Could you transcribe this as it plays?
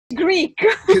Greek.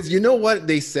 Because you know what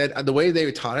they said, the way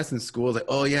they taught us in school, like,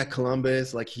 oh yeah,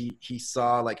 Columbus, like he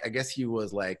saw, like, I guess he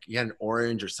was like, he had an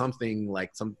orange or something,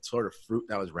 like some sort of fruit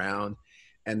that was round,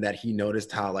 and that he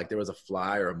noticed how like there was a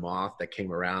fly or a moth that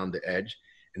came around the edge,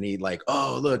 and he like,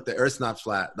 oh look, the Earth's not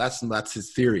flat. That's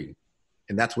his theory,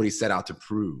 and that's what he set out to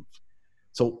prove.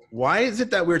 So why is it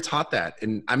that we're taught that?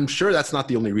 And I'm sure that's not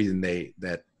the only reason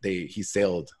he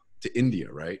sailed to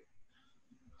India, right?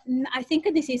 I think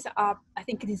this is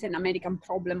an American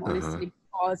problem, honestly,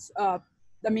 because I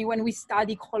mean, when we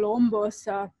study Columbus,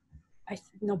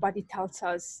 nobody tells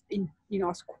us in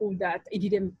school that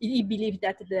he believed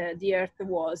that the Earth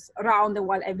was round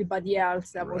while everybody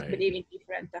else was believing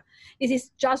different. This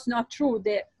is just not true.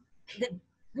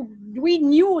 We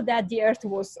knew that the Earth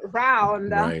was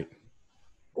round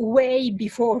way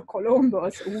before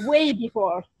Columbus, way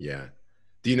before. Yeah.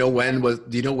 Do you know when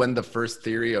the first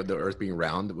theory of the Earth being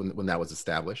round, when that was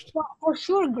established? Well, for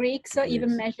sure, Greeks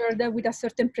even measured with a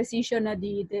certain precision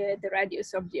the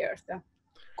radius of the Earth.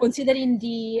 Considering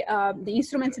the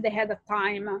instruments they had at the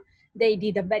time, they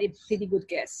did a pretty good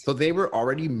guess. So they were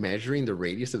already measuring the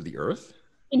radius of the Earth?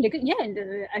 In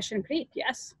the ancient Greek,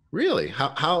 yes. Really?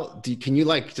 Can you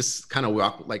like just kind of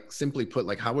walk, like simply put,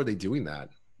 like how were they doing that?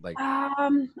 Like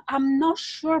I'm not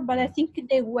sure, but I think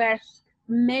they were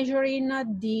measuring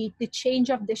the change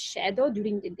of the shadow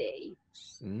during the day.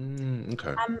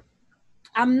 Okay.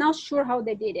 I'm not sure how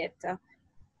they did it,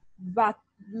 but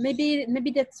maybe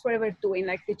that's what we're doing,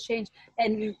 like the change,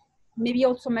 and maybe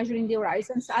also measuring the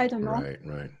horizons. I don't know.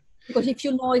 Right. Because if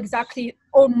you know exactly,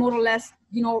 or more or less,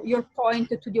 your point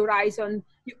to the horizon,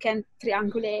 you can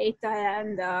triangulate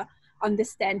and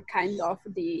understand kind of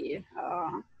the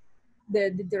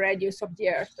radius of the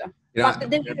Earth. Yeah,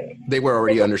 they were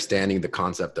already understanding the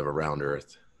concept of a round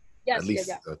Earth. Yes, at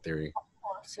least a theory. Of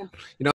course.